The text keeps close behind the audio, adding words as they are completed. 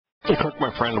Kirk,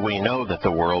 my friend, we know that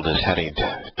the world is headed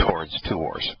towards two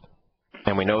wars.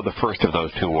 And we know the first of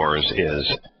those two wars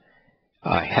is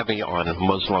heavy on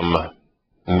Muslim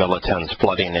militants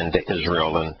flooding into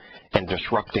Israel and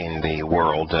disrupting the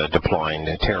world, deploying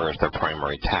terror as their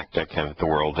primary tactic, and the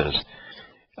world is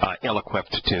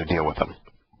ill-equipped to deal with them.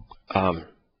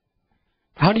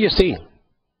 How do you see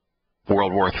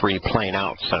World War III playing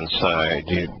out, since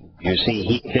do you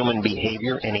see human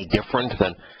behavior any different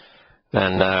than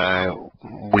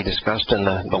we discussed in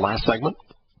the last segment?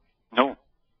 No.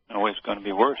 No, it's going to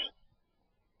be worse.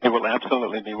 It will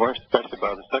absolutely be worse, especially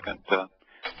by the second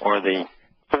or the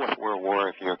Fourth World War,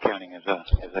 if you're counting as a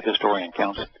historian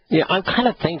counts. Yeah, I'm kind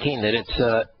of thinking that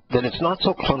it's not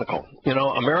so clinical. You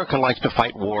know, America likes to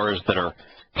fight wars that are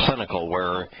clinical,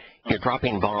 where you're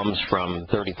dropping bombs from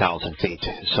 30,000 feet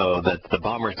so that the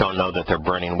bombers don't know that they're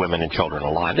burning women and children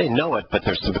alive. They know it, but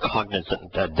there's some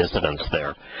cognizant dissonance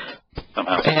there.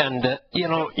 And, you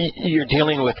know, you're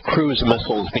dealing with cruise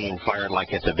missiles being fired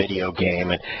like it's a video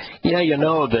game. And, yeah, you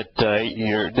know that,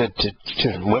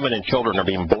 women and children are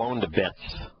being blown to bits.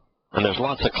 And there's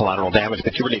lots of collateral damage,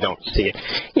 but you really don't see it.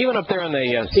 Even up there in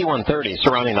the C-130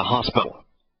 surrounding the hospital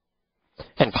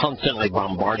and constantly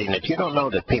bombarding it, you don't know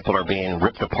that people are being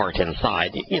ripped apart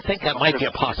inside. You think that might be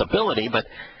a possibility, but,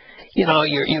 you know,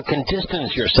 you can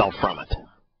distance yourself from it.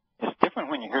 It's different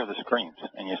when you hear the screams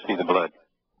and you see the blood.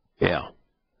 Yeah.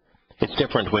 It's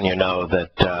different when you know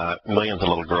that millions of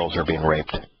little girls are being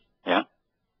raped. Yeah.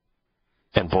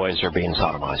 And boys are being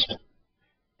sodomized.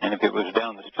 And if it was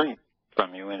down the street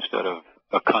from you instead of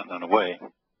a continent away,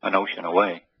 an ocean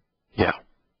away, yeah,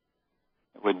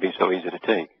 it wouldn't be so easy to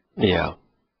take. Yeah.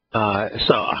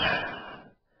 So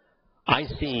I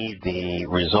see the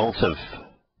results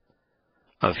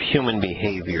of human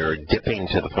behavior dipping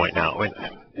to the point now. When,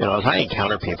 you know, as I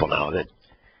encounter people now, that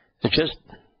there's just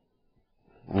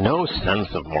no sense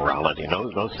of morality,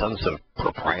 no sense of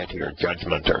propriety or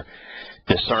judgment or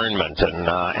discernment,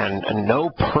 and no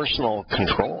personal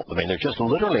control. I mean, they're just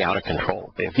literally out of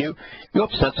control. If you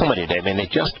upset somebody today, I mean, they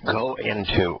just go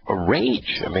into a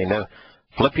rage. I mean,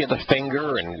 flip you the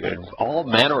finger and all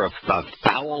manner of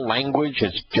foul language.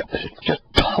 It's just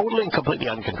totally and completely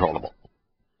uncontrollable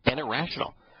and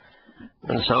irrational.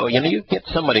 And so, you know, you get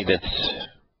somebody that's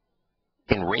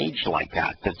enraged like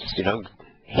that, that's, you know,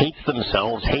 hates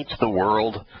themselves, hates the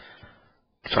world,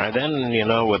 try then, you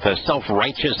know, with a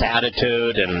self-righteous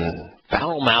attitude and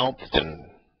foul-mouthed, and,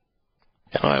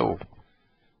 you know,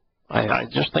 I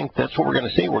just think that's what we're going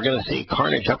to see. We're going to see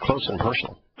carnage up close and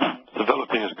personal.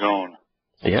 Civility is gone.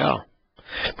 Yeah.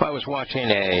 If I was watching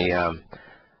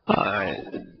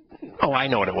I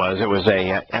know what it was. It was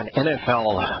an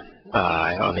NFL,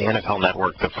 on the NFL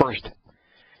Network. The first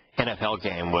NFL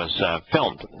game was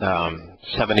filmed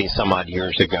 70-some-odd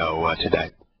years ago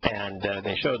today. And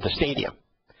they showed the stadium.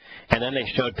 And then they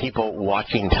showed people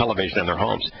watching television in their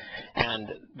homes. And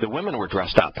the women were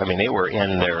dressed up. I mean, they were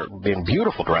in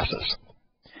beautiful dresses.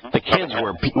 The kids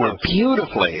were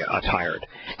beautifully attired,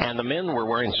 and the men were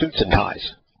wearing suits and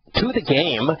ties to the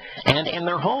game and in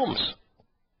their homes.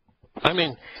 I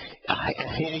mean,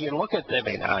 you look at them,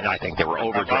 I think they were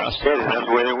overdressed. That's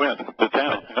the way they went to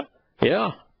town.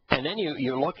 Yeah. And then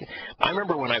you look, I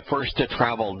remember when I first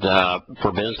traveled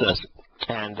for business,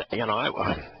 and, you know, I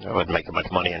wasn't making much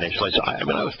money initially, so I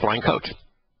was flying coach.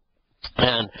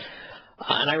 And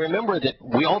I remember that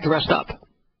we all dressed up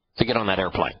to get on that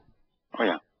airplane. Oh,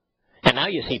 yeah. And now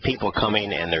you see people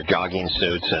coming in their jogging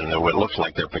suits and what looks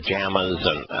like their pajamas,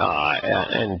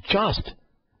 and just,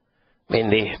 I mean,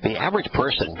 the average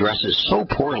person dresses so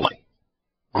poorly,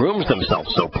 grooms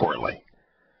themselves so poorly,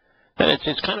 that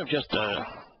it's kind of just,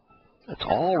 it's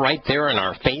all right there in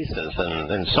our faces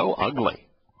and so ugly.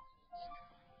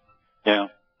 Yeah.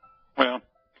 Well,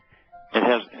 it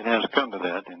has come to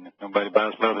that, and if nobody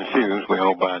buys leather shoes, we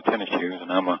all buy tennis shoes,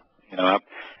 and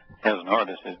as an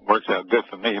artist, it works out good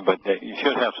for me, but you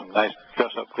should have some nice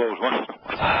dress-up clothes once in a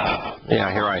while.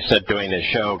 Yeah, here I said doing this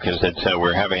show because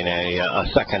we're having a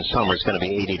second summer. It's going to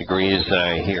be 80 degrees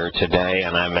here today,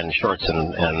 and I'm in shorts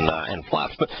and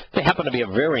flats. But they happen to be a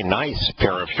very nice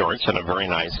pair of shorts and a very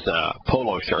nice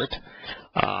polo shirt,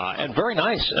 and very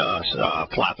nice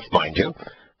flats, mind you.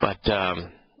 But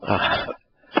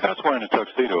Scott's wearing a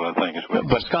tuxedo, I think, as well.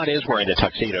 But Scott is wearing a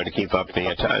tuxedo to keep up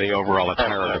the overall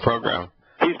attire of the program.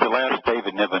 He's the last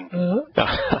David Niven.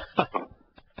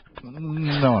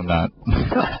 No, I'm not.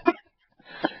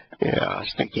 Yeah,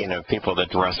 speaking of people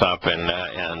that dress up and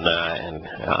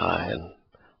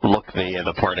look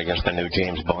the part, I guess the new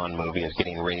James Bond movie is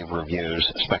getting rave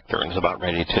reviews. Spectre is about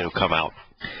ready to come out.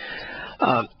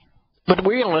 But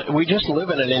we just live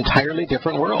in an entirely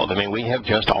different world. I mean, we have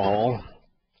just all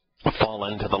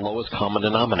fallen to the lowest common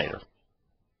denominator.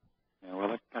 Yeah,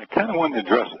 well, I kind of wanted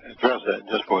to address that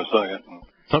just for a second.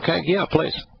 Okay, yeah,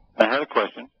 please. I had a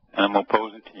question, and I'm going to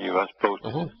pose it to you. I suppose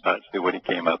to see what he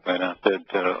came up with. And I said,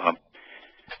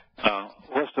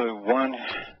 what's the one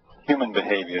human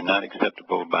behavior not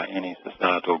acceptable by any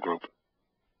societal group?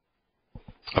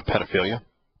 Pedophilia?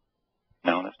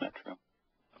 No, that's not true.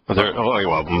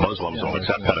 Well, Muslims won't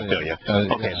accept pedophilia.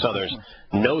 Okay, so there's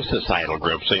no societal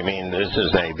group. So you mean this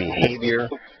is a behavior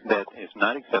that is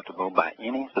not acceptable by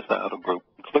any societal group,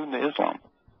 including the Islam?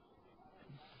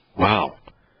 Wow.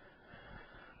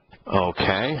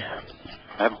 Okay.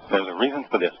 There's a reason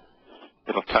for this.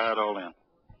 It'll tie it all in.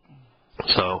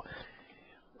 So,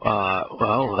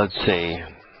 well, let's see.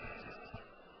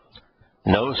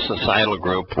 No societal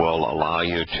group will allow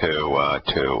you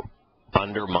to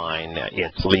undermine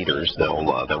its leaders.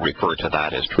 They'll refer to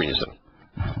that as treason.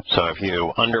 So if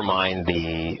you undermine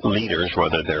the leaders,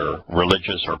 whether they're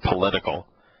religious or political,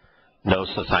 no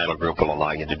societal group will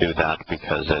allow you to do that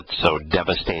because it's so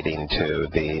devastating to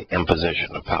the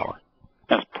imposition of power.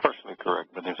 That's partially correct,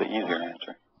 but there's an easier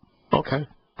answer. Okay.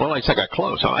 Well, I got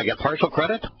close. Oh, I get partial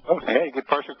credit? Okay, you get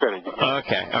partial credit.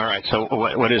 Okay, all right. So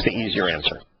what is the easier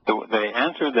answer? The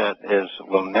answer that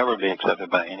will never be accepted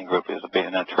by any group is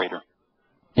being a traitor.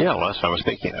 Yeah, well, that's what I was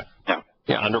speaking of. Yeah.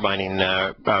 Yeah, undermining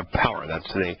power.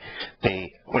 That's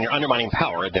when you're undermining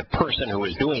power, the person who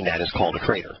is doing that is called a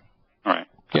traitor. All right.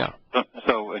 Yeah.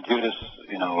 So Judas,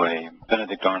 a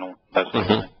Benedict Arnold, that's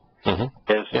is and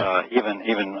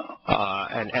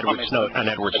Edward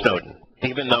Snowden.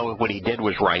 Even though what he did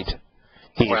was right,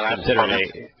 he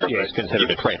is considered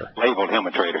a traitor. Labeled him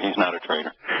a traitor. He's not a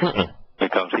traitor.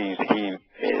 Because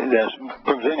that's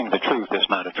presenting the truth is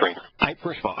not a traitor.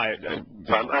 First of all, I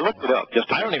looked it up.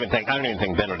 I don't even think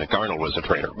Benedict Arnold was a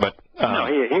traitor, but no,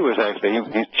 he was actually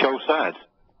he chose sides.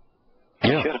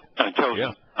 Yeah.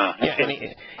 Chose.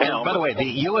 And by the way, the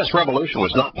U.S. Revolution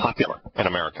was not popular in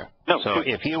America. No. So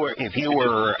if you were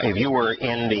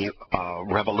in the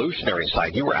revolutionary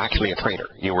side, you were actually a traitor.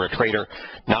 You were a traitor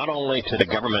not only to the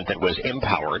government that was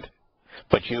empowered,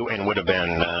 but and would have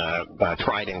been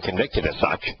tried and convicted as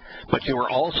such, but you were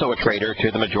also a traitor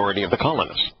to the majority of the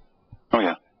colonists. Oh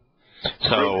yeah.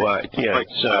 So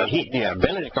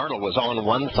Benedict Arnold was on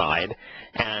one side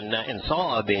and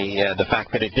saw the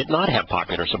fact that it did not have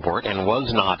popular support and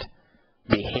was not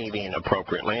behaving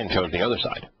appropriately, and chose the other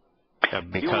side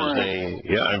because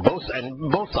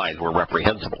both sides were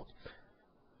reprehensible.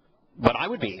 But I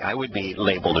would be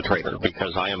labeled a traitor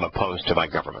because I am opposed to my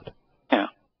government. Yeah.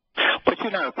 But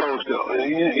you're not opposed to.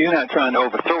 You're not trying to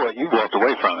overthrow it. You walked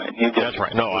away from it. That's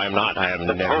right. No, I'm not. I have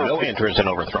no interest in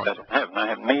overthrowing it. I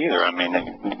have me either. I mean,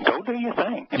 go do your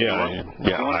thing. If you want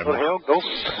to go to hell, go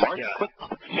march quick.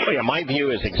 Oh, yeah, my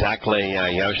view is exactly,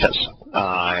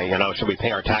 should we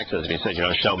pay our taxes? And he says,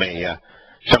 show me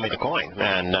the coin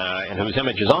and whose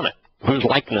image is on it, whose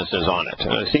likeness is on it.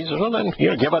 Caesar's. Well, then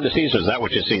give unto Caesar's that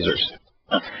which is Caesar's.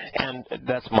 And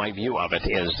that's my view of it.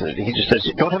 Is that he just says,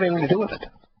 don't have anything to do with it.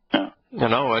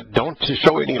 Don't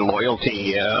show any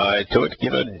loyalty to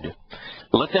it.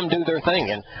 Let them do their thing.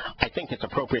 And I think it's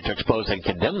appropriate to expose and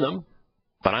condemn them,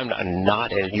 but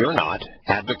you're not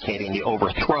advocating the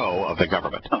overthrow of the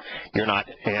government. You're not,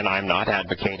 and I'm not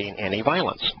advocating any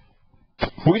violence.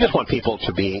 We just want people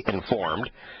to be informed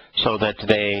so that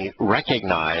they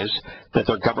recognize that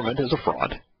their government is a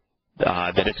fraud,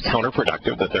 that it's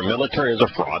counterproductive, that their military is a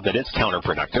fraud, that it's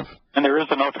counterproductive. And there is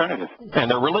an alternative. And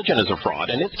their religion is a fraud,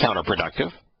 and it's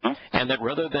counterproductive. And that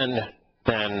rather than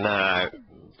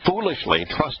foolishly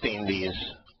trusting these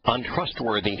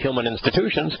untrustworthy human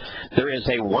institutions, there is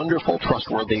a wonderful,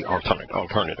 trustworthy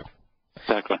alternative.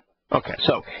 Exactly. Okay,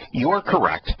 so you're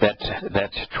correct that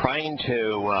trying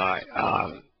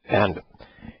to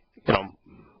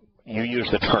you use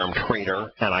the term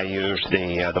traitor, and I use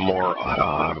the more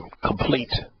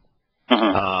complete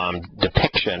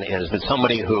depiction is that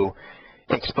somebody who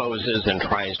exposes and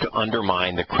tries to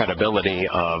undermine the credibility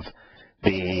of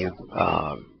the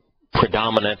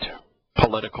predominant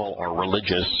political or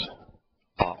religious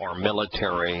or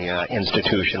military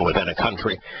institution within a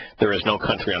country. There is no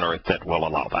country on earth that will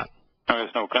allow that. There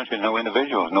is no country, no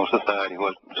individual, no society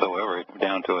whatsoever,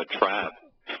 down to a tribe.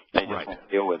 They just won't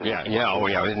deal with it.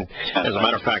 And as a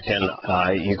matter of fact,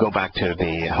 you go back to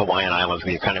the Hawaiian Islands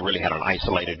where you kind of really had an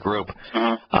isolated group.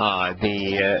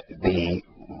 The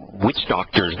witch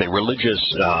doctors, the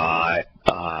religious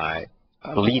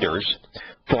leaders,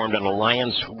 formed an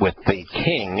alliance with the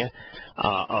king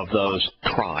of those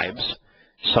tribes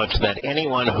such that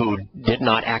anyone who did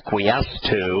not acquiesce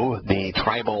to the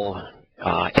tribal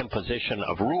imposition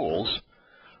of rules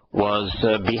was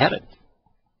beheaded.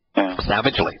 Yeah.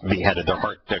 Savagely beheaded, their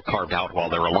heart carved out while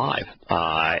they're alive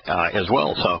as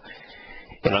well. So,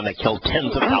 they killed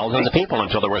tens of thousands of people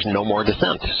until there was no more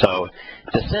dissent. So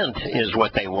dissent is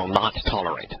what they will not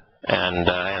tolerate. And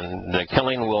the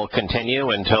killing will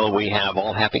continue until we have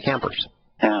all happy campers.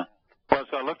 Yeah. Well,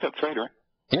 so I looked up traitor.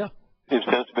 Yeah. It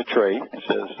says betray. It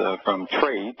says from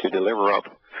trade to deliver up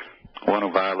one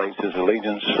who violates his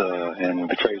allegiance and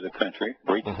betrays the country,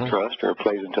 breaches trust, or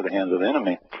plays into the hands of the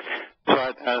enemy. So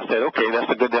I said, okay,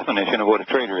 that's a good definition of what a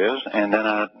traitor is. And then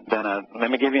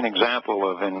let me give you an example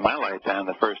of, in my lifetime,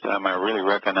 the first time I really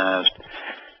recognized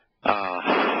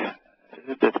that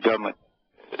the government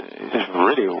is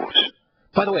really.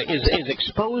 By the way, is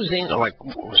exposing, like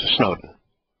Snowden,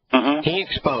 he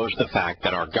exposed the fact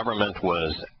that our government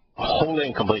was wholly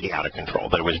and completely out of control,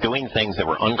 that it was doing things that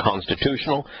were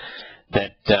unconstitutional,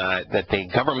 that the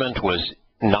government was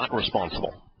not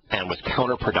responsible and was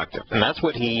counterproductive. And that's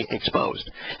what he exposed.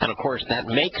 And, of course, that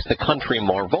makes the country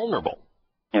more vulnerable.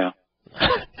 Yeah.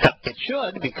 It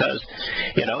should, because,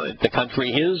 the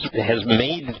country has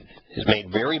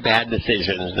made very bad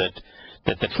decisions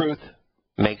that the truth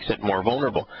makes it more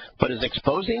vulnerable. But is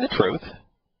exposing the truth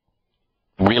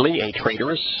really a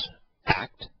traitorous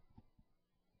act?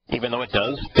 Even though it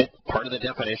does fit part of the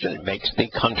definition, it makes the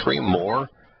country more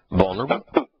vulnerable.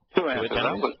 Two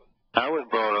answers. I was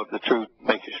brought up, the truth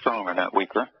makes you stronger, not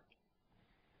weaker.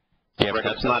 Yeah, but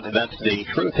the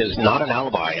truth is not an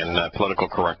alibi in political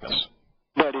correctness.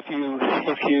 But if you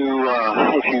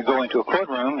go into a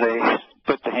courtroom, they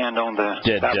put the hand on the.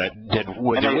 Did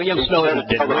William Snowden?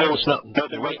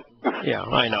 Yeah,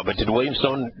 I know, but did William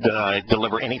Snowden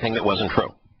deliver anything that wasn't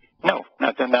true? No,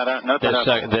 nothing.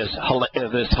 This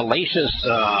hellacious,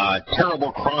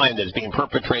 terrible crime that's being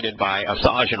perpetrated by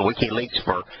Assange and WikiLeaks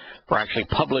for actually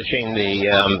publishing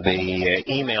the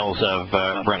emails of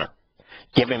Brenner,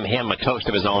 giving him a taste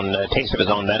of his own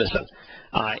medicine.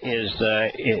 Is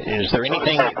there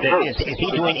anything? Is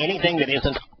he doing anything that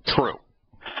isn't true?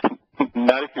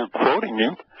 Not if you're quoting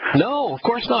him. No, of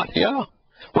course not. Yeah,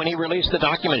 when he released the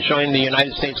document showing the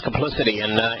United States complicity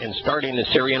in starting the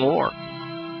Syrian war.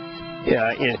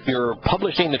 If you're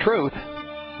publishing the truth,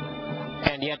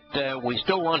 and yet we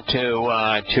still want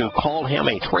to call him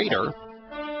a traitor,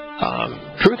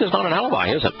 truth is not an alibi,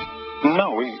 is it?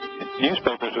 No,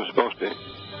 newspapers are supposed to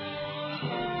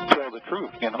tell the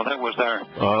truth. That was our.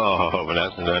 Oh, but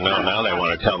now they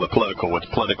want to tell what's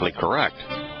politically correct.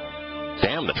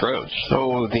 Damn the truth.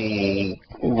 So the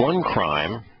one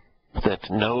crime that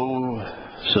no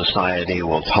society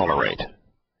will tolerate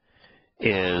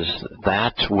is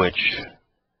that which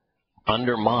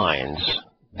undermines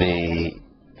the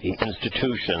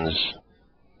institutions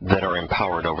that are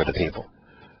empowered over the people.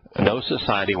 No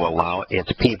society will allow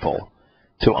its people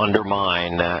to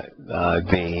undermine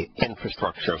the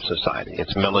infrastructure of society,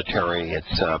 its military,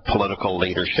 its political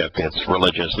leadership, its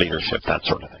religious leadership, that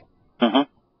sort of thing.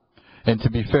 And to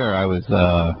be fair, I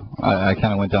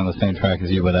kind of went down the same track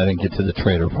as you, but I didn't get to the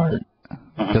traitor part.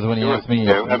 Because when he asked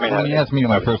me,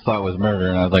 my first thought was murder,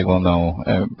 and I was like, well, no,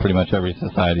 pretty much every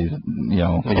society's,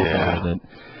 Well,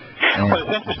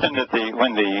 it's interesting that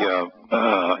in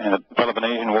the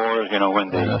Peloponnesian Wars, when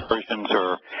the Persians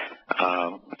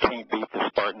can't beat the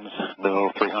Spartans, the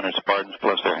little 300 Spartans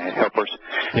plus their helpers,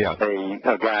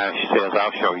 a guy says,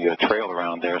 I'll show you a trail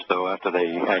around there. So after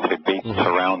they actually beat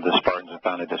around the Spartans and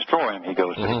finally destroy him, he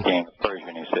goes to the king of Persia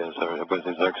and he says, or was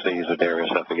it Xerxes or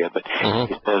Darius, I forget, but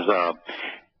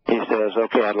he says,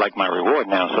 okay, I'd like my reward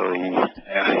now. So he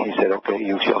said, okay,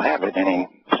 you shall have it. And he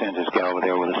sends this guy over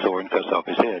there with a sword and cuts off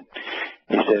his head.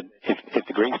 He said, if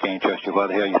the Greeks can't trust you, why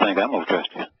the hell you think I'm going to trust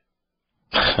you?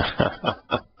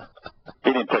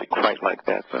 He didn't put it quite like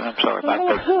that, but I'm sorry. I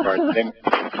beg your pardon.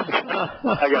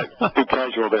 I got too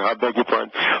casual there. I beg your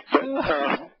pardon.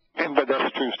 But that's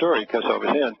a true story, because of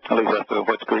his head. At least that's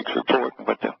what the Greeks report and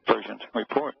what the Persians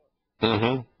report.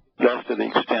 That's to the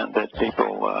extent that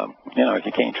people, if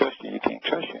you can't trust you, you can't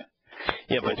trust you.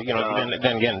 Yeah, but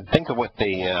then again, think of what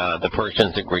the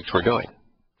Persians and Greeks were doing.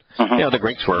 The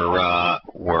Greeks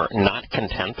were not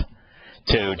content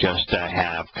to just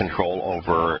have control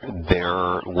over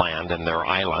their land and their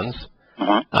islands.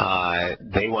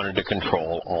 They wanted to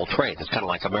control all trade. It's kind of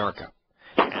like America.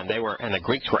 And the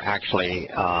Greeks were actually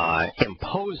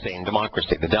imposing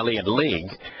democracy. The Delian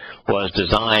League was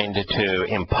designed to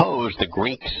impose the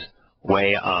Greeks'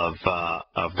 way of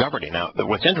governing. Now,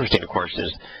 what's interesting, of course,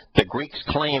 is the Greeks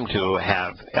claim to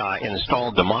have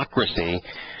installed democracy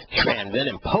and then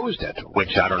imposed it,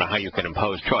 which I don't know how you can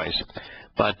impose choice,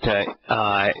 but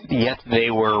yet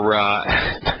they were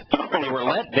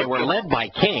led by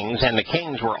kings, and the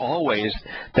kings were always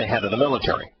the head of the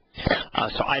military.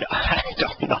 So I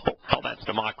don't know how that's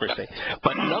democracy.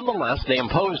 But nonetheless, they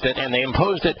imposed it, and they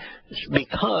imposed it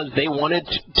because they wanted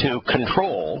to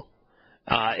control,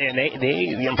 and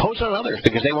they imposed it on others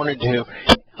because they wanted to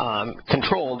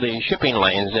control the shipping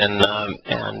lanes and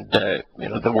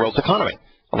the world's economy,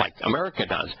 like America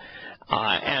does.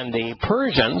 And the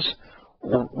Persians,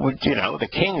 the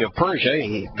king of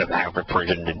Persia, the average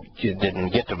Persian didn't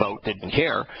get to vote, didn't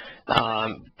care,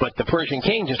 but the Persian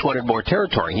king just wanted more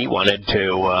territory. He wanted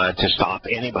to stop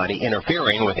anybody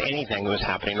interfering with anything that was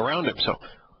happening around him. So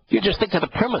you just think of the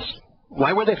premise.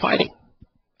 Why were they fighting?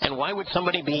 And why would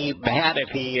somebody be bad if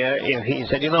he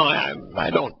said, I'm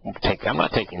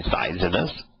not taking sides in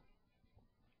this?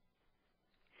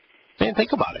 I mean,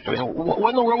 think about it. I mean, what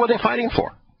in the world were they fighting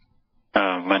for?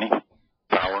 Money,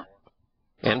 power.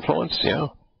 Influence, yeah.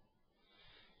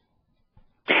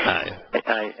 That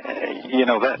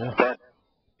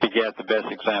begat the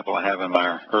best example I have in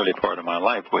my early part of my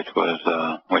life, which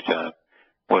I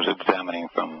was examining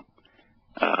from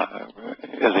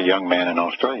as a young man in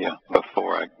Australia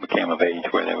before I became of age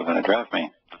where they were going to draft me,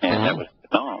 and that was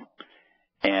Vietnam.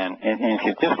 And if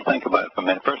you just think about it for a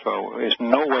minute, first of all, there's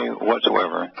no way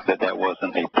whatsoever that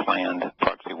wasn't a planned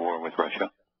proxy war with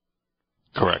Russia.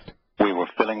 Correct. We were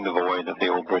filling the void of the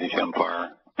old British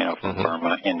Empire, from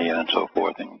Burma, India, and so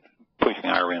forth, and pushing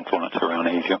our influence around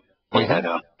Asia. We had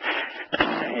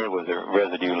it was a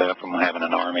residue left from having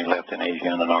an army left in Asia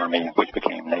and an army which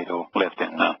became NATO left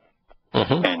in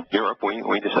Europe.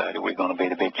 We decided we're going to be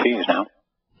the big cheese now.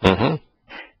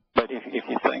 But if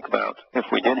you think about, if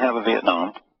we did have a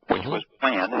Vietnam, which was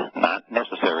planned, not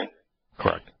necessary.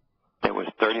 Correct. There was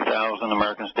 30,000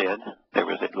 Americans dead. There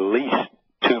was at least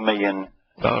 2 million.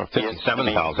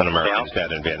 57,000 Americans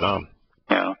dead in Vietnam.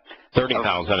 Yeah.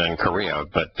 30,000 in Korea,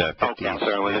 but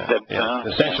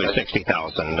essentially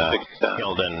 60,000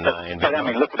 killed in Vietnam. But I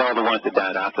mean, look at all the ones that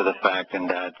died after the fact and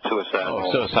died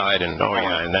suicide. Suicide and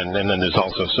then there's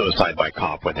also suicide by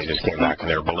cop, where they just came back and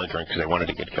they were belligerent because they wanted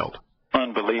to get killed.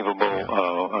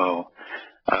 Unbelievable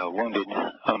wounded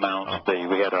amounts.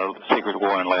 We had a secret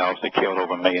war in Laos that killed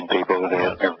over 1 million people.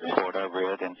 Every report I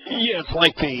read. And it's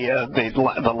like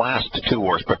the last two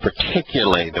wars, but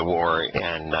particularly the war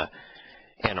in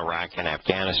Iraq and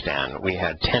Afghanistan. We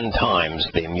had 10 times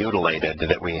the mutilated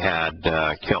that we had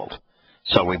killed.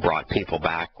 So we brought people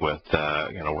back with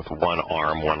one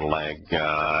arm, one leg,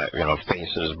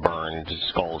 faces burned,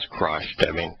 skulls crushed.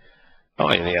 I mean,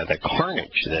 the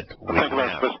carnage that we have.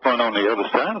 That's what's going on the other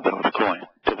side of the coin.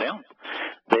 To them,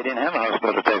 they didn't have a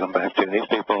hospital to take them back to. These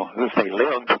people, if they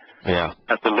lived,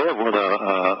 have to live with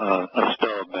a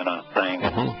stub and a thing.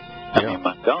 I mean,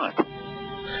 my God.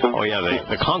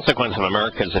 The consequence of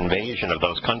America's invasion of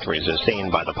those countries is seen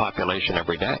by the population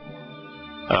every day,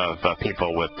 of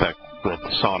people with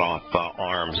sawed-off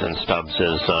arms and stubs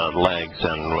as legs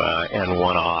and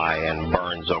one eye and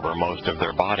burns over most of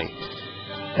their body.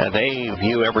 They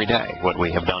view every day what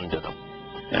we have done to them,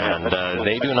 and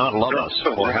they do not love us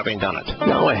for having done it.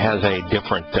 Yahowah has a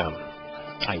different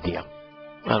idea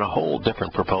and a whole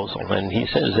different proposal, and he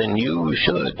says, and you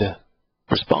should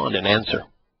respond and answer,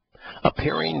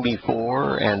 appearing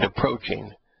before and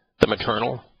approaching the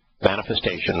maternal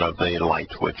manifestation of the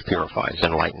light which purifies,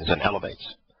 enlightens, and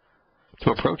elevates,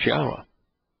 to approach Yahowah.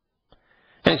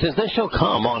 And he says, this shall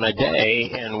come on a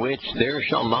day in which there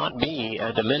shall not be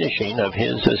a diminishing of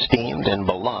his esteemed and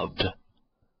beloved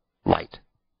light.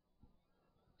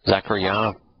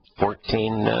 Zechariah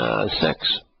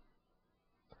 14:6.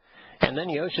 And then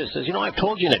Yosha says, I've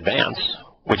told you in advance,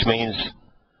 which means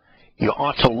you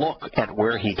ought to look at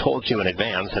where he told you in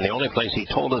advance, and the only place he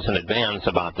told us in advance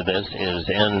about this is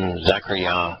in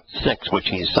Zechariah 6, which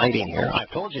he's citing here.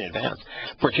 I've told you in advance.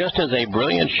 For just as a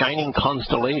brilliant shining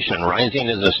constellation rising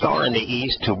as a star in the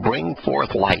east to bring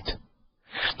forth light,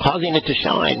 causing it to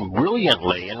shine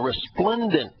brilliantly and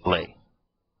resplendently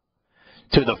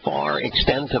to the far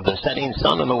extent of the setting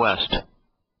sun in the west,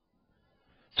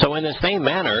 so in the same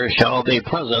manner shall the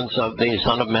presence of the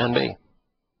Son of Man be.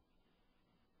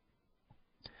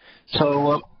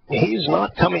 So he's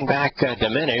not coming back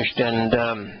diminished,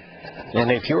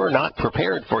 and if you're not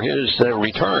prepared for his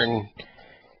return,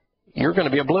 you're going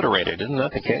to be obliterated. Isn't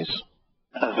that the case?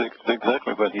 That's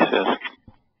exactly what he says.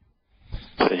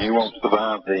 That you won't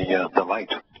survive the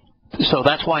light. So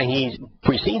that's why he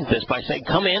precedes this by saying,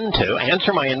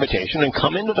 answer my invitation and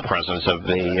come into the presence of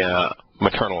the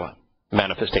maternal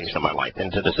manifestation of my life,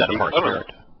 into the set-apart spirit.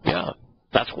 Yeah.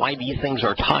 That's why these things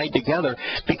are tied together,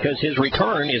 because his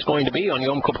return is going to be on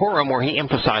Yom Kippurim, where he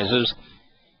emphasizes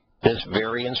this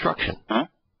very instruction. Huh?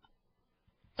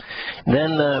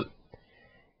 Then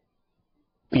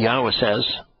Yahowah says,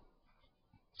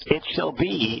 it shall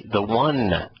be the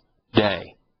one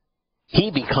day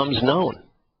he becomes known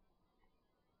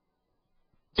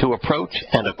to approach,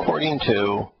 and according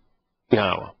to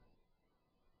Yahowah.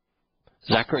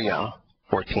 Zechariah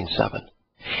 14:7.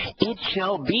 It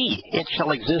shall be, it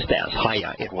shall exist as,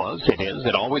 Haya, it was, it is,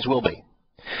 it always will be.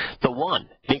 The one,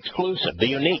 the exclusive, the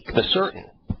unique, the certain.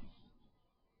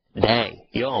 Day,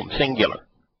 Yom, singular.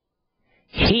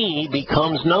 He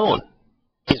becomes known,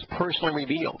 is personally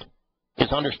revealed,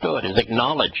 is understood, is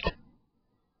acknowledged.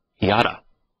 Yada.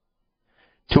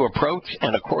 To approach,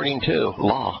 and according to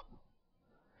law.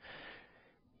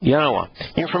 Yahowah.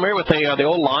 You're familiar with the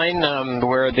old line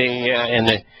where in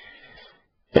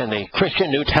the Christian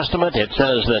New Testament it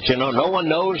says that, no one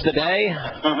knows the day?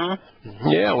 Mm-hmm.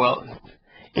 Yeah, well,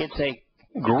 it's a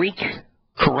Greek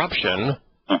corruption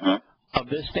of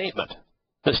this statement.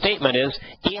 The statement is,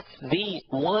 it's the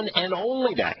one and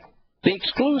only day, the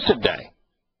exclusive day,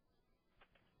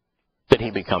 that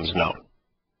he becomes known.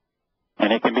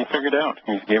 And it can be figured out.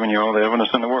 He's given you all the evidence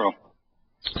in the world.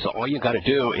 So all you got to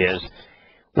do is,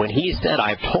 when he said,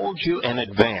 I've told you in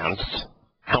advance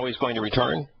how he's going to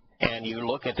return, and you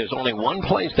look at, there's only one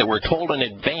place that we're told in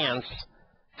advance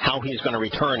how he's going to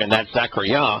return, and that's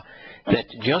Zechariah, that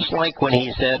just like when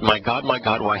he said, my God,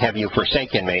 why have you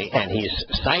forsaken me? And he's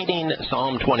citing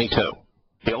Psalm 22,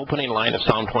 the opening line of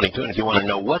Psalm 22. And if you want to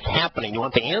know what's happening, you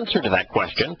want the answer to that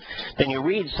question, then you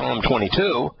read Psalm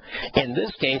 22. In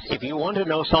this case, if you want to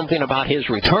know something about his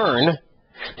return,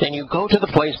 then you go to the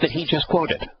place that he just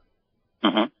quoted.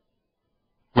 Mm-hmm.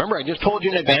 Remember, I just told you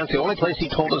in advance, the only place he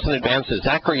told us in advance is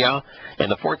Zechariah. In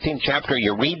the 14th chapter,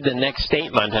 you read the next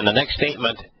statement, and the next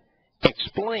statement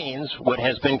explains what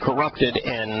has been corrupted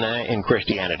in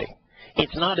Christianity.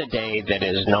 It's not a day that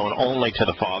is known only to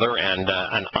the Father and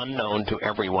unknown to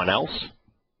everyone else.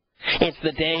 It's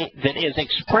the day that is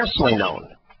expressly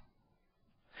known,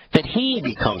 that he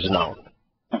becomes known.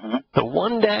 Mm-hmm. The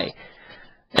one day.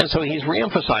 And so he's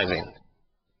reemphasizing,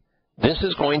 this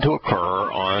is going to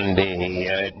occur on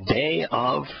the day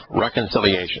of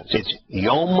reconciliations. It's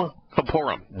Yom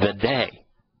Kippurim, the day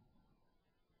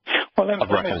of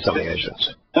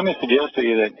reconciliations. Let me suggest to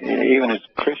you that even as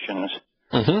Christians,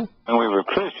 when we were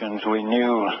Christians, we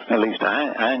knew, at least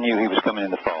I knew he was coming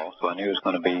in the fall, so I knew it was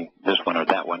going to be this one or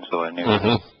that one, so I knew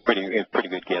a pretty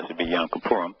good guess it'd be Yom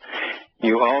Kippurim.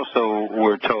 You also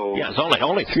were told. Yeah, it's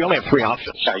only you only have three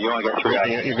options. Yeah, you only got three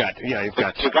options.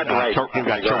 You've got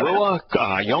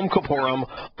Teruah, Yom Kippurim,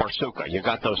 or Sukkah. You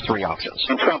got those three options.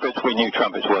 And trumpets, we knew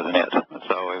trumpets wasn't it,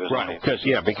 so it was right.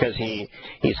 Because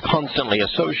he's constantly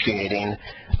associating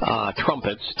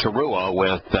trumpets, Teruah,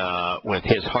 with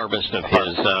his harvest of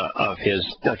his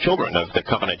children, of the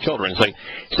covenant children.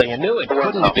 So you knew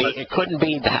it couldn't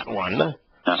be that one.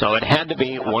 So it had to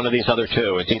be one of these other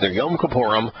two. It's either Yom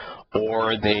Kippurim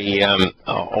or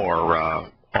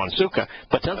on Sukkah.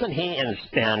 But doesn't he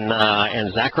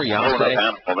and Zechariah say,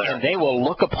 and they will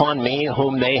look upon me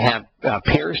whom they have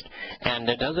pierced? And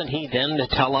doesn't he then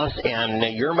tell us in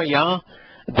Yirmiyah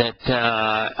that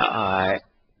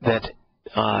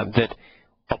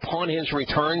upon his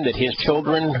return that his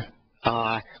children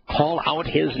call out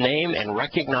his name and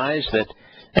recognize that?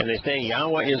 And they say,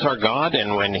 Yahweh is our God,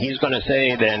 and when he's going to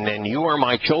say, then you are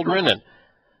my children, and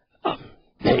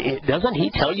doesn't he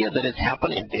tell you that it's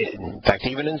happening? In fact,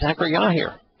 even in Zechariah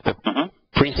here, the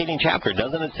preceding chapter,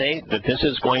 doesn't it say that this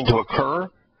is going to occur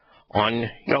on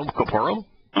Yom Kippurim?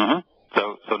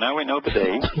 So now we know the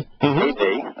day. The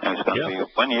day. And it's going to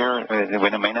be 1 year.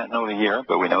 We may not know the year,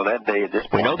 but we know that day at this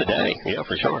point. We know the day, yeah,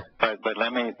 for sure. But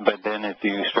then if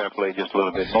you extrapolate just a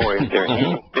little bit more, is there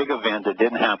any big event that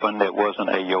didn't happen that wasn't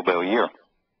a Yobel year?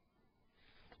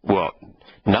 Well,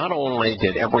 not only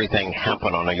did everything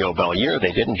happen on a Yobel year,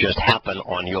 they didn't just happen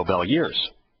on Yobel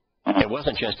years. It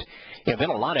wasn't just, there have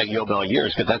been a lot of Yobel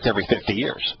years, because that's every 50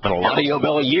 years. And a lot of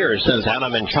Yobel years since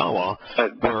Adam and Chawah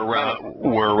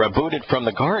were booted from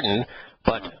the garden,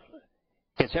 but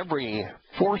it's every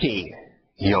 40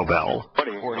 Yobel.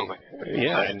 40.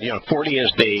 Yeah, and 40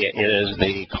 is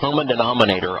the common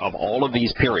denominator of all of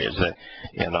these periods.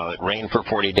 It rained for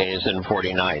 40 days and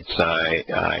 40 nights.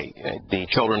 The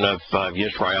children of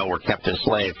Israel were kept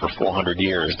enslaved for 400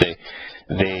 years.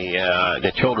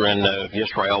 the children of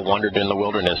Israel wandered in the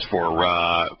wilderness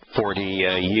for 40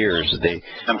 years.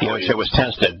 Yahowah was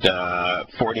tested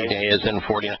 40 days and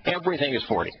 40. Everything is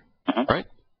 40, right?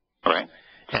 Right.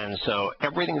 And so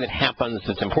everything that happens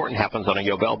that's important happens on a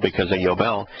Yobel, because a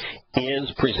Yobel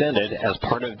is presented as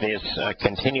part of this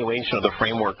continuation of the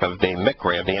framework of the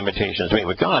Mikra, of the invitations to meet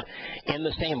with God, in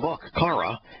the same book,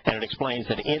 Torah, and it explains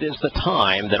that it is the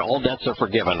time that all debts are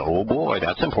forgiven. Oh boy,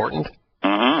 that's important.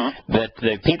 That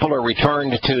the people are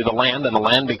returned to the land, and the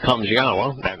land becomes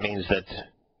Yahowah. That means that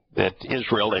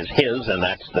Israel is his, and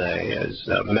that's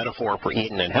the metaphor for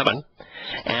Eden in heaven,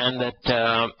 and that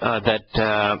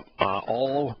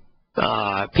all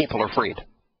people are freed.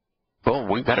 Well,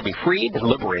 we've got to be freed and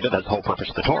liberated. That's the whole purpose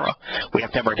of the Torah. We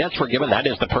have to have our debts forgiven. That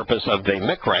is the purpose of the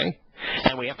Mikra,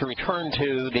 and we have to return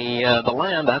to the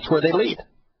land. That's where they lead.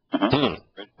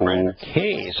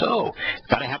 Okay, so it's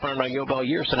got to happen in a Yobel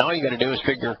year. So now all you got to do is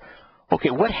figure,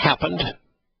 okay, what happened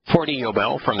 40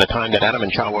 Yobel from the time that Adam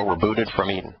and Yahowah were booted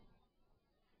from Eden?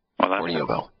 Well, that's 40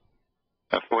 Yobel.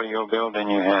 A 40 Yobel. Then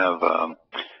you have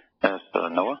that's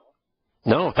Noah.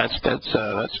 No, that's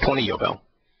 20 Yobel.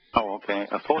 Oh, okay.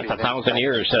 40. That's 1,000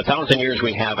 years. 1,000 years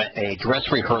we have a dress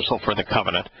rehearsal for the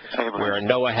covenant, where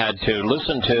Noah had to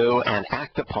listen to and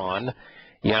act upon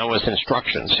Yahowah's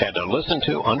instructions. Had to listen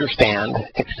to, understand,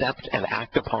 accept, and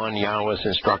act upon Yahowah's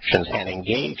instructions and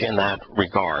engage in that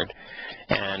regard.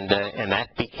 And that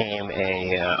became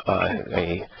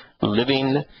a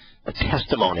living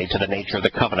testimony to the nature of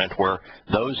the covenant, where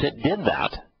those that did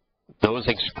that, those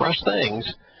express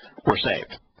things, were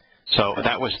saved. So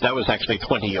that was actually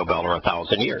 20 Yobel, or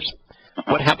 1,000 years.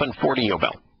 What happened 40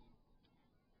 Yobel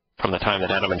from the time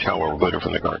that Adam and Yahowah were booted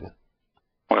from the garden?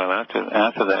 Well, after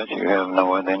that you have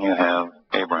Noah, then you have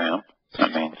Abraham.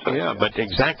 Yeah, but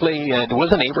exactly,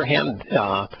 wasn't Abraham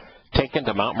taken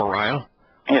to Mount Moriah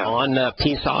on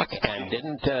Pesach, and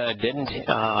didn't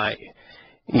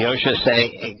Yahowah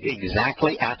say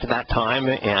exactly at that time,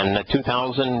 and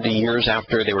 2,000 years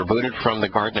after they were booted from the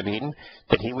Garden of Eden,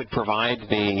 that he would provide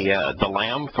the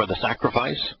lamb for the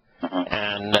sacrifice?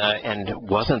 And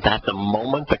wasn't that the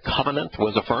moment the covenant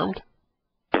was affirmed?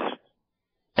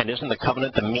 And isn't the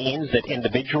covenant the means that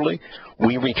individually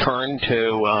we return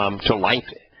to life,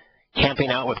 camping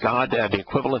out with God, the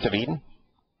equivalent of Eden?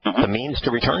 The means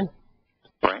to return?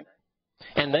 Right.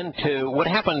 And then to what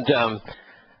happened,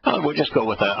 we'll just go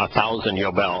with 1,000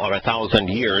 Yobel, or 1,000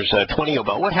 years, 20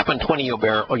 Yobel. What happened 20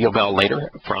 Yobel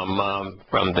later from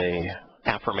the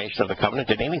affirmation of the covenant?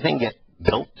 Did anything get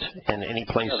built in any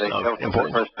place of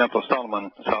importance? The first temple,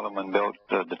 Solomon built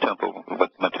the temple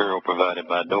with material provided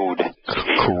by Dode.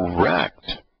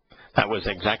 Correct. That was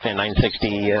exactly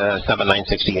 967,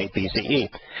 968 BCE.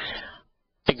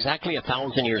 Exactly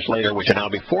 1,000 years later, which would now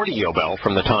be 40 Yobel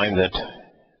from the time that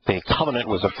the covenant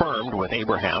was affirmed with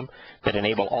Abraham, that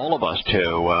enabled all of us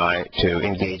to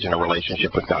engage in a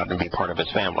relationship with God and be part of his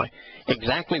family.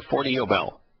 Exactly 40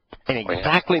 Yobel, in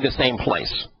exactly the same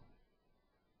place.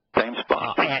 Same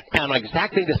spot. On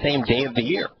exactly the same day of the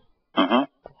year, on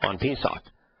Pesach.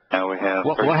 Now we have...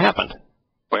 What happened?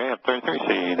 We have 33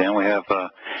 CE. Then we have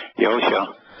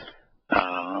Yahowah,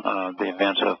 the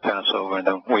events of Passover,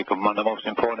 the most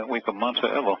important week of months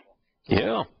ever.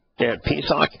 Yeah. At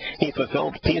Pesach, he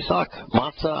fulfilled Pesach,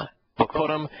 Matzah,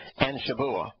 Bokurim, and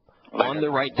Shavuah on the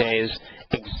right days,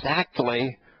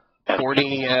 exactly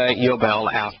 40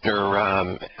 Yobel after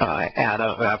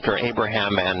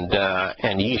Abraham and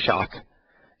Yishak,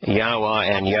 Yahowah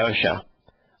and Yahusha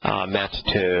met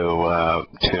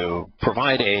to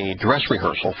provide a dress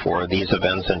rehearsal for these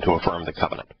events and to affirm the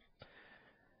covenant.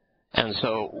 And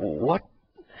so, what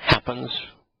happens?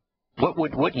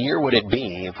 What year would it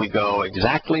be if we go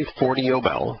exactly 40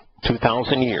 Yobel,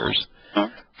 2,000 years,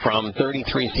 from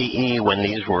 33 CE, when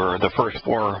these were the first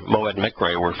 4 Moed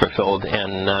Mikra were fulfilled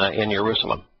in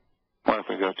Jerusalem? Well, if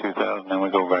we go 2,000, then we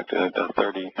go back to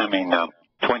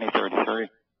 2033.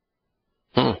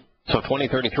 So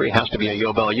 2033 has to be a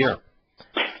Yobel year,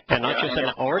 and not just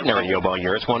an ordinary Yobel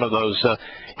year. It's one of those.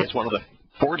 It's one of the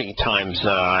 40 times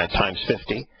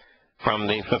 50 from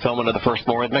the fulfillment of the first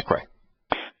Moed Mikra.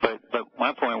 But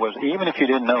my point was, even if you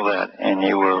didn't know that, and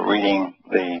you were reading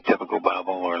the typical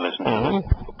Bible or listening to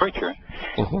the preacher,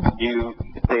 all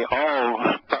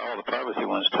the prophecy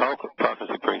ones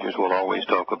prophecy preachers will always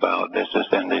talk about this is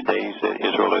in the days that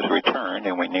Israel is returned,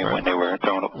 and we knew when they were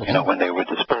thrown up, when the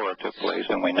despoil took place,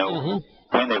 and we know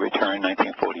when they returned,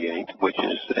 1948, which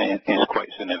is quite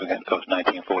significant, because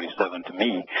 1947 to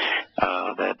me,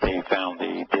 that they found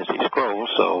the Dead Sea Scrolls,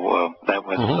 so that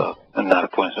was not a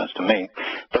coincidence to me.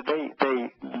 But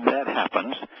that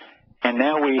happens, and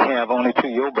now we have only 2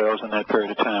 Yobels in that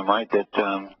period of time, right? That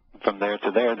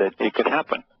there to there that it could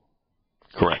happen.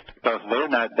 Correct. Because they're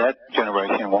not, that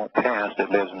generation won't pass that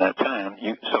lives in that time.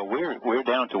 So we're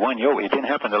down to one Yobel. It didn't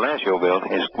happen the last Yobel.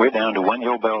 We're down to one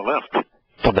Yobel left.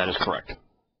 Well, that is correct.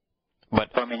 But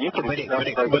I mean,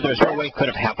 but there's no way it could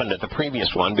have happened at the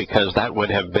previous one, because that would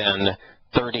have been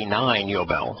 39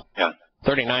 Yobel. Yeah.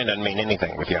 39 doesn't mean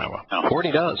anything with Yahowah. No.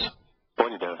 40 does.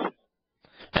 40 does.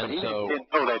 And but he so, didn't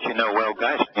know that, well,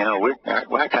 guys,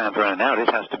 our time's running out. It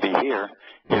has to be here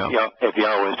if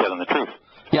Yahowah is telling the truth.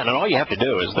 Yeah, and all you have to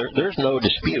do is there's no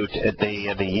dispute at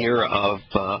the year of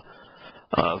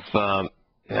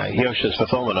Yosha's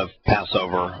fulfillment of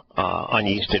Passover,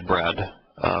 unyeasted bread,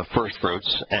 first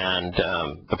fruits, and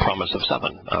the promise of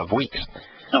 7 weeks.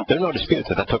 Oh. There's no dispute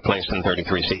that took place in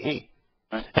 33 CE.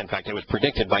 Right. In fact, it was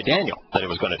predicted by Daniel that it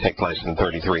was going to take place in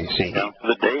 33 CE. Down to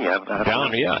the day.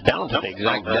 Down to the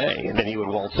exact day. And then he would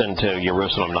waltz into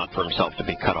Jerusalem, not for himself to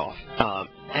be cut off.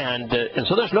 And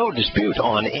so there's no dispute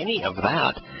on any of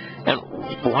that. And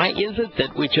why is it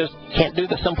that we just can't do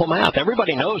the simple math?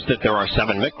 Everybody knows that there are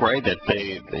 7 Mikre, that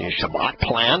the Shabbat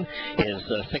plan is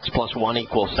 6 plus 1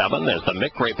 equals 7. There's the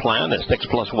Mikre plan is 6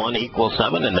 plus 1 equals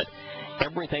 7, and that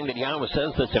everything that Yahowah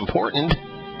says that's important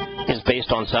is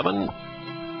based on 7.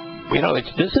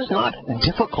 This is not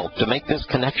difficult to make this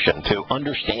connection, to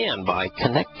understand by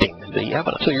connecting the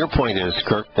evidence. So your point is,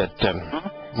 Kirk, that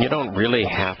you don't really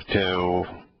have to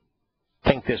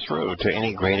think this through to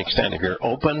any great extent. If you're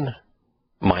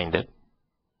open-minded,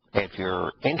 if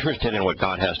you're interested in what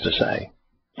God has to say,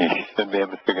 you should be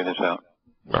able to figure this out.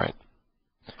 Right.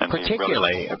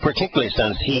 Particularly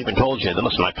since he even told you that,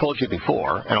 listen, I told you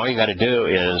before, and all you got to do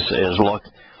is look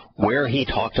where he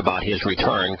talked about his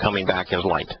return coming back as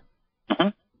light.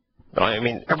 Mm-hmm. I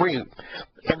mean, every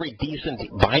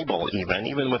decent Bible,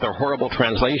 even with their horrible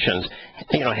translations,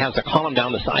 has a column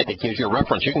down the side that gives you a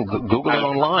reference. You can Google it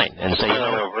online and say,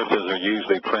 verses are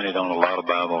usually printed on a lot of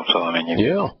Bibles, so I mean,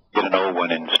 you get an old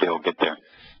one and still get there.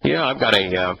 Yeah, I've got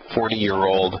a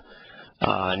 40-year-old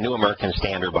New American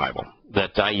Standard Bible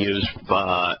that I use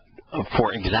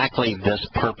for exactly this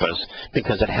purpose,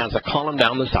 because it has a column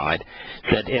down the side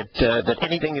that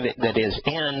anything that is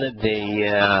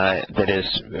that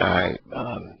is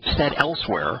said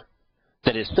elsewhere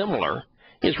that is similar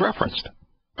is referenced.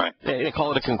 Right. They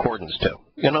call it a concordance too.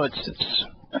 It's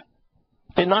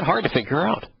not hard to figure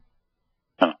out.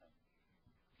 Huh.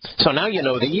 So now you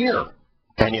know the year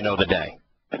and you know the day.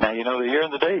 And now you know the year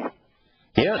and the day.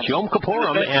 Yeah, it's Yom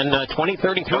Kippurim and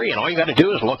 2033, and all you got to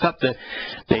do is look up the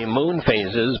moon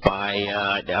phases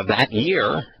of that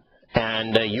year,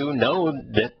 and you know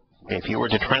that if you were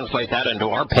to translate that into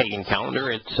our pagan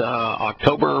calendar, it's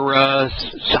October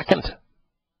 2nd.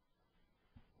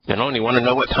 And you want to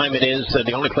know what time it is.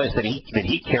 The only place that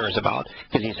he cares about,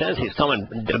 because he says he's coming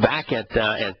back at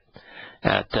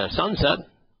sunset.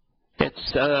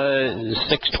 It's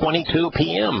 6:22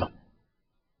 p.m.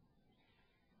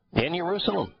 in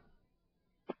Jerusalem.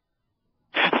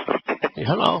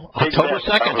 October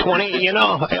 2nd, 20.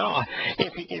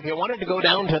 If you wanted to go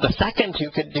down to the 2nd, you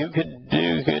could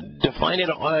define it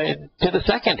to the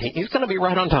 2nd. He's going to be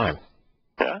right on time.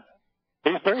 Yeah,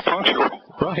 he's very punctual.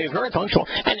 Right, he's very punctual.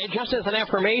 And just as an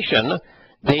affirmation,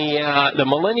 the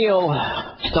millennial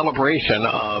celebration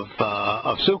of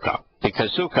Sukkah,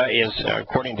 because Sukkah is,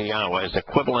 according to Yahowah, is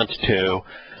equivalent to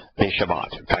the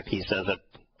Shabbat. In fact, he says it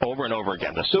over and over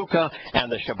again. The Sukkah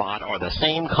and the Shabbat are the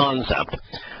same concept.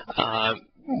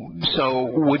 So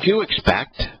would you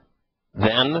expect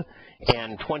then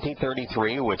in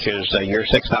 2033, which is year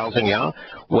 6000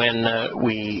 when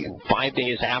 5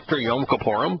 days after Yom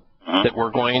Kippurim, that we're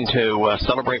going to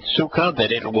celebrate Sukkah,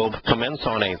 that it will commence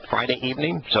on a Friday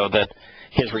evening, so that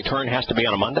his return has to be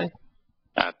on a Monday?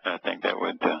 I think that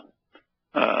would...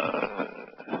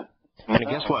 and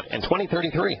guess what? In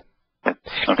 2033, okay.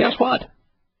 Guess what?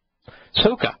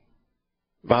 Sukkah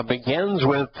begins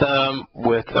with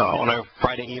on a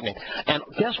Friday evening. And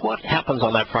guess what happens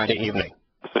on that Friday evening?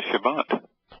 It's the Shabbat.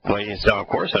 Well, so of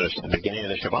course, it's the beginning of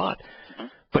the Shabbat. Mm-hmm.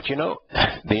 But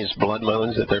these blood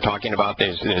moons that they're talking about,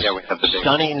 these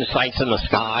stunning sights in the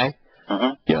sky.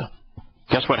 Mm-hmm. Yeah.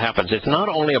 Guess what happens? It's not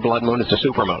only a blood moon, it's a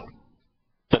supermoon.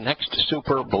 The next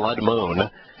super blood moon,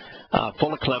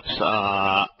 full eclipse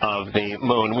of the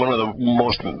moon, one of the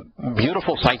most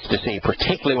beautiful sights to see,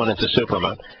 particularly when it's a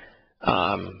supermoon.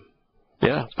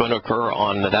 It's going to occur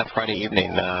on that Friday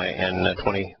evening in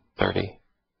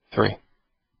 2033.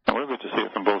 And we're going to see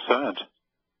it from both sides.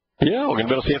 Yeah, we're going to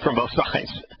be able to see it from both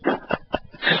sides.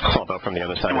 Although from the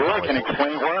other side, well, I can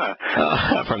explain why.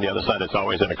 From the other side, it's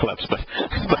always an eclipse. But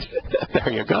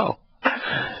there you go.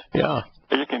 Yeah.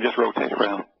 You can just rotate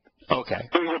around. Okay.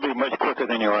 You'll be much quicker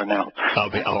than you are now. Oh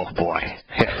boy.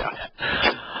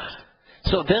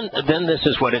 So then this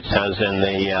is what it says in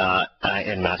the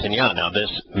in Matanya. Now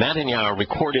Matanya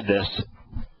recorded this.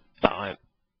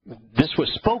 This was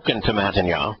spoken to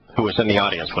Matanya, who was in the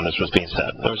audience when this was being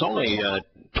said. There was only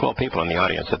 12 people in the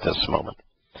audience at this moment,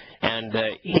 and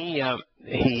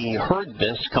he heard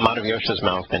this come out of Yosha's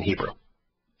mouth in Hebrew,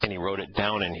 and he wrote it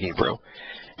down in Hebrew.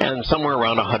 And somewhere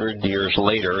around 100 years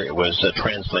later, it was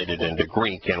translated into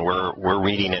Greek, and we're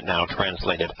reading it now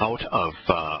translated out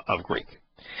of Greek.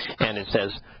 And it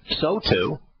says, "So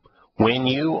too, when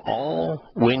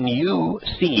you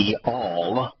see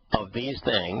all of these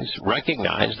things,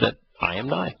 recognize that I am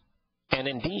nigh. And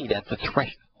indeed, at the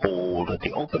threshold, at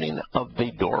the opening of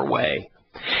the doorway.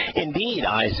 Indeed,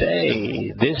 I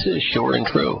say, this is sure and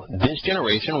true. This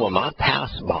generation will not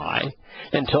pass by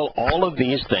until all of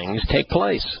these things take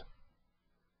place."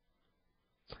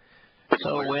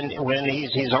 So when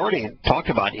he's already talked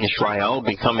about Israel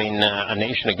becoming a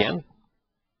nation again.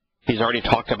 He's already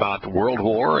talked about world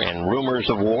war and rumors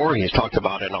of war. He's talked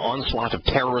about an onslaught of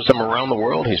terrorism around the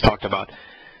world. He's talked about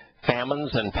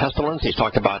famines and pestilence. He's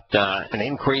talked about an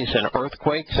increase in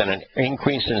earthquakes and an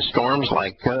increase in storms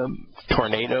like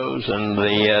tornadoes and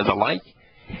the like.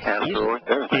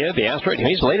 The asteroid.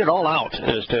 He's laid it all out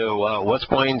as to what's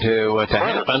going to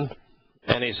happen.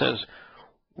 And he says,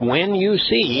 when you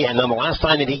see, and then the last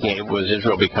sign that he gave was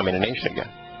Israel becoming a nation again.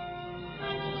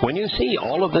 When you see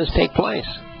all of this take place,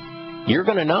 you're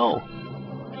going to know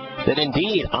that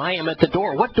indeed I am at the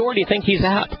door. What door do you think he's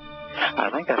at? I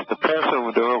think that's the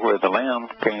Passover door where the lamb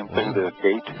came through the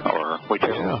gate, or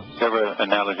whichever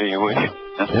analogy you wish.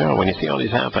 Yeah, when you see all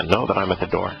these happen, know that I'm at the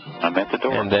door. I'm at the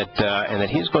door. And that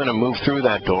he's going to move through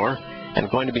that door and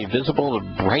going to be visible,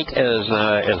 bright as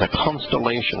a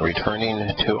constellation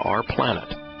returning to our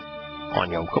planet on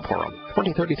Yom Kippurim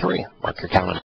 2033. Mark your calendar.